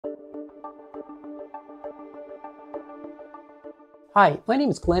Hi, my name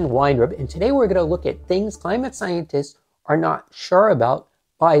is Glenn Weinrib, and today we're going to look at things climate scientists are not sure about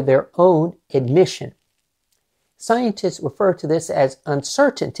by their own admission. Scientists refer to this as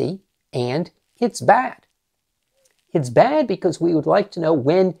uncertainty, and it's bad. It's bad because we would like to know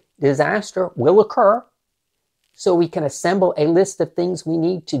when disaster will occur so we can assemble a list of things we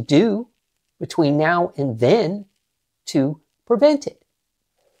need to do between now and then to prevent it.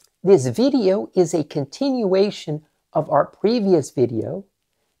 This video is a continuation of our previous video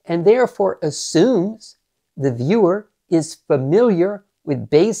and therefore assumes the viewer is familiar with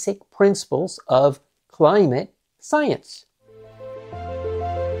basic principles of climate science.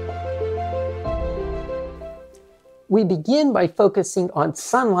 We begin by focusing on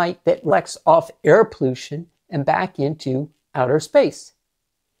sunlight that reflects off air pollution and back into outer space.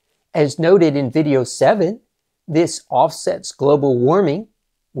 As noted in video 7, this offsets global warming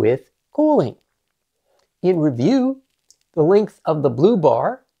with cooling. In review, the length of the blue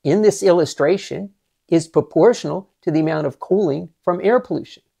bar in this illustration is proportional to the amount of cooling from air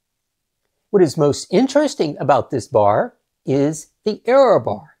pollution. What is most interesting about this bar is the error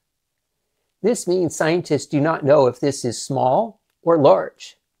bar. This means scientists do not know if this is small or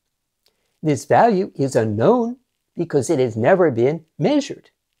large. This value is unknown because it has never been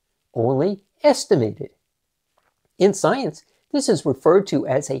measured, only estimated. In science, this is referred to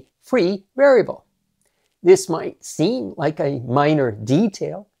as a free variable. This might seem like a minor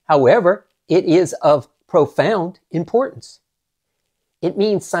detail. However, it is of profound importance. It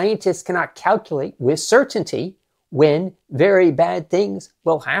means scientists cannot calculate with certainty when very bad things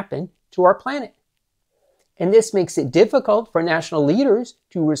will happen to our planet. And this makes it difficult for national leaders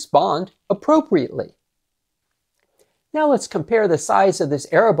to respond appropriately. Now let's compare the size of this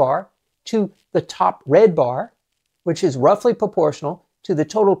error bar to the top red bar, which is roughly proportional to the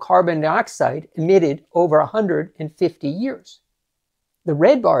total carbon dioxide emitted over 150 years. The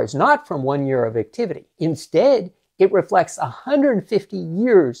red bar is not from 1 year of activity. Instead, it reflects 150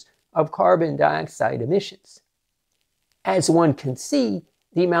 years of carbon dioxide emissions. As one can see,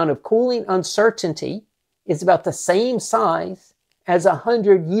 the amount of cooling uncertainty is about the same size as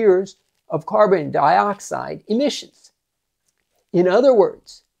 100 years of carbon dioxide emissions. In other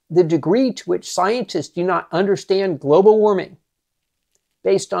words, the degree to which scientists do not understand global warming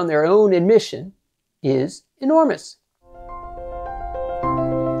based on their own admission is enormous.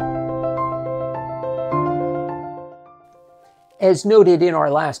 As noted in our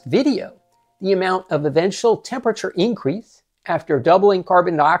last video, the amount of eventual temperature increase after doubling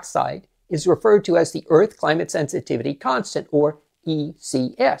carbon dioxide is referred to as the Earth Climate Sensitivity Constant, or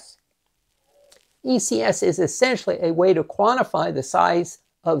ECS. ECS is essentially a way to quantify the size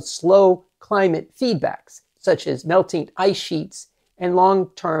of slow climate feedbacks, such as melting ice sheets and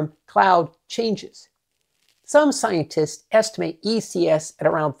long-term cloud changes. Some scientists estimate ECS at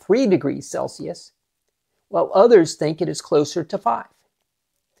around 3 degrees Celsius, while others think it is closer to 5.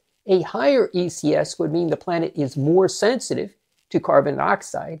 A higher ECS would mean the planet is more sensitive to carbon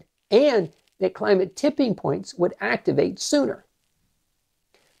dioxide and that climate tipping points would activate sooner.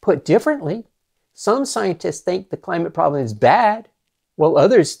 Put differently, some scientists think the climate problem is bad, while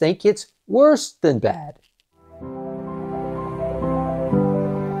others think it's worse than bad.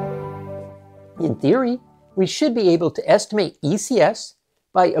 In theory, we should be able to estimate ECS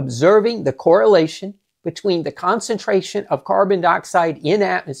by observing the correlation between the concentration of carbon dioxide in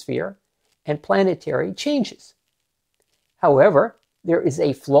atmosphere and planetary changes. However, there is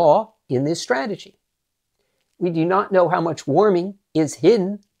a flaw in this strategy. We do not know how much warming is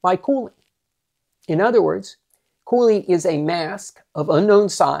hidden by cooling. In other words, cooling is a mask of unknown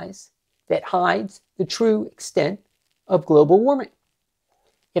size that hides the true extent of global warming.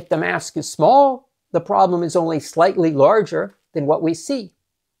 If the mask is small, the problem is only slightly larger than what we see.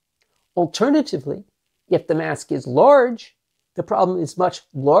 Alternatively, if the mask is large, the problem is much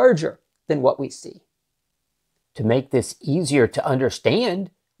larger than what we see. To make this easier to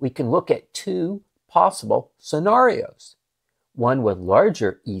understand, we can look at 2 possible scenarios, one with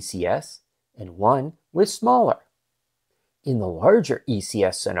larger ECS and one with smaller. In the larger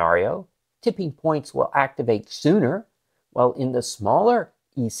ECS scenario, tipping points will activate sooner, while in the smaller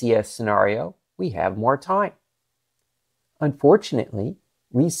ECS scenario, we have more time. Unfortunately,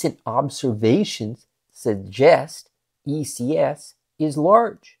 recent observations suggest ECS is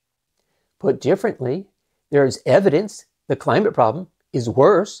large. Put differently, there is evidence the climate problem is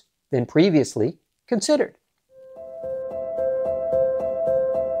worse than previously considered.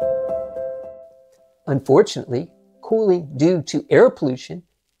 Unfortunately, cooling due to air pollution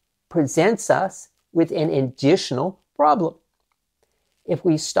presents us with an additional problem. if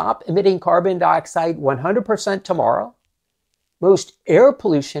we stop emitting carbon dioxide 100% tomorrow, most air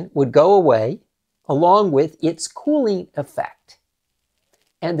pollution would go away along with its cooling effect.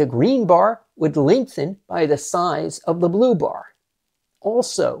 And the green bar would lengthen by the size of the blue bar.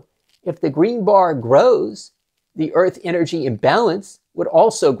 Also, if the green bar grows, the Earth energy imbalance would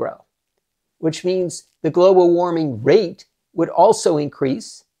also grow, which means the global warming rate would also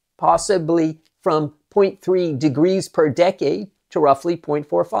increase, possibly from 0.3 degrees per decade to roughly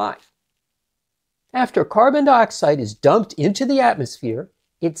 0.45. After carbon dioxide is dumped into the atmosphere,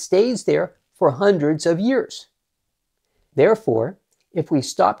 it stays there for hundreds of years. Therefore, if we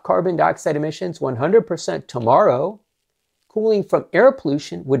stop carbon dioxide emissions 100% tomorrow, cooling from air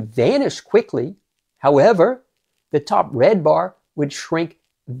pollution would vanish quickly. However, the top red bar would shrink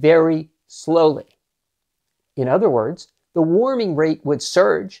very slowly. In other words, the warming rate would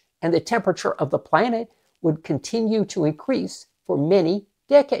surge and the temperature of the planet would continue to increase for many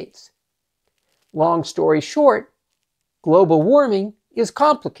decades. Long story short, global warming is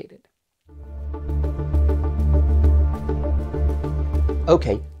complicated.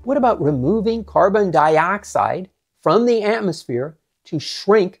 Okay, what about removing carbon dioxide from the atmosphere to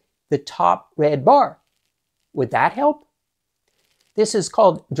shrink the top red bar? Would that help? This is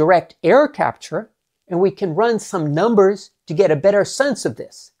called direct air capture, and we can run some numbers to get a better sense of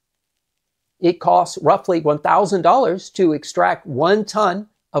this. It costs roughly $1,000 to extract 1 ton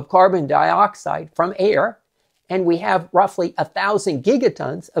of carbon dioxide from air, and we have roughly 1,000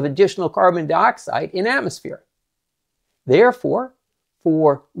 gigatons of additional carbon dioxide in atmosphere. Therefore,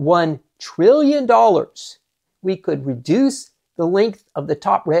 for $1 trillion, we could reduce the length of the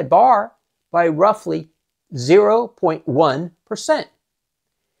top red bar by roughly 0.1%.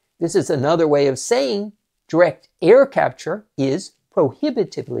 This is another way of saying direct air capture is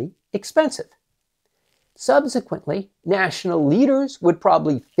prohibitively expensive. Subsequently, national leaders would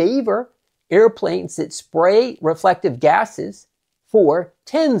probably favor airplanes that spray reflective gases for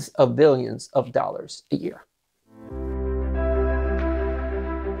tens of billions of dollars a year.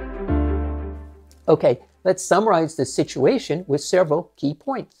 Okay, let's summarize the situation with several key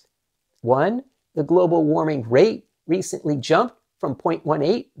points. 1, the global warming rate recently jumped from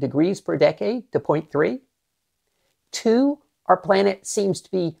 0.18 degrees per decade to 0.3. 2, our planet seems to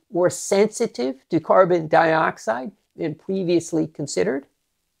be more sensitive to carbon dioxide than previously considered.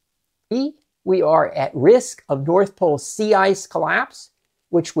 3, we are at risk of North Pole sea ice collapse,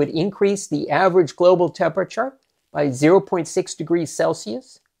 which would increase the average global temperature by 0.6 degrees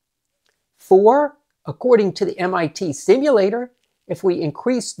Celsius. 4, according to the MIT simulator, if we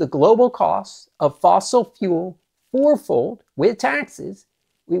increase the global costs of fossil fuel fourfold with taxes,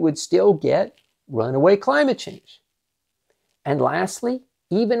 we would still get runaway climate change. And lastly,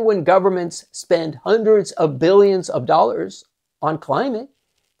 even when governments spend hundreds of billions of dollars on climate,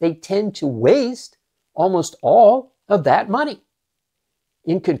 they tend to waste almost all of that money.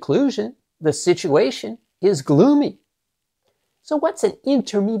 In conclusion, the situation is gloomy. So what's an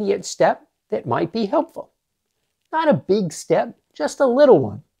intermediate step that might be helpful? Not a big step, just a little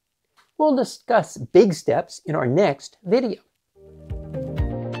one. We'll discuss big steps in our next video.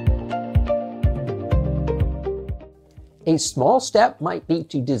 A small step might be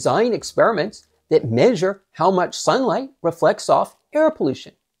to design experiments that measure how much sunlight reflects off air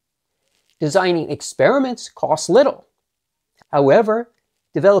pollution. Designing experiments costs little. However,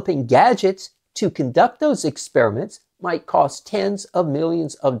 developing gadgets to conduct those experiments might cost tens of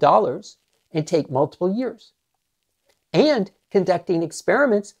millions of dollars and take multiple years. And conducting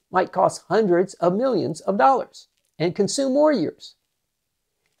experiments might cost hundreds of millions of dollars and consume more years.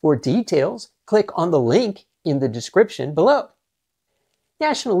 For details, click on the link in the description below.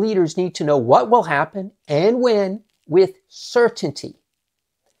 National leaders need to know what will happen and when with certainty.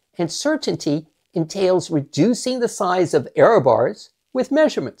 And certainty entails reducing the size of error bars with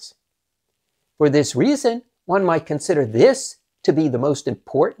measurements. For this reason, one might consider this to be the most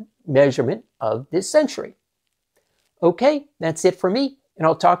important measurement of this century. Okay, that's it for me, and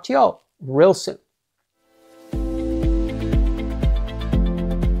I'll talk to y'all real soon.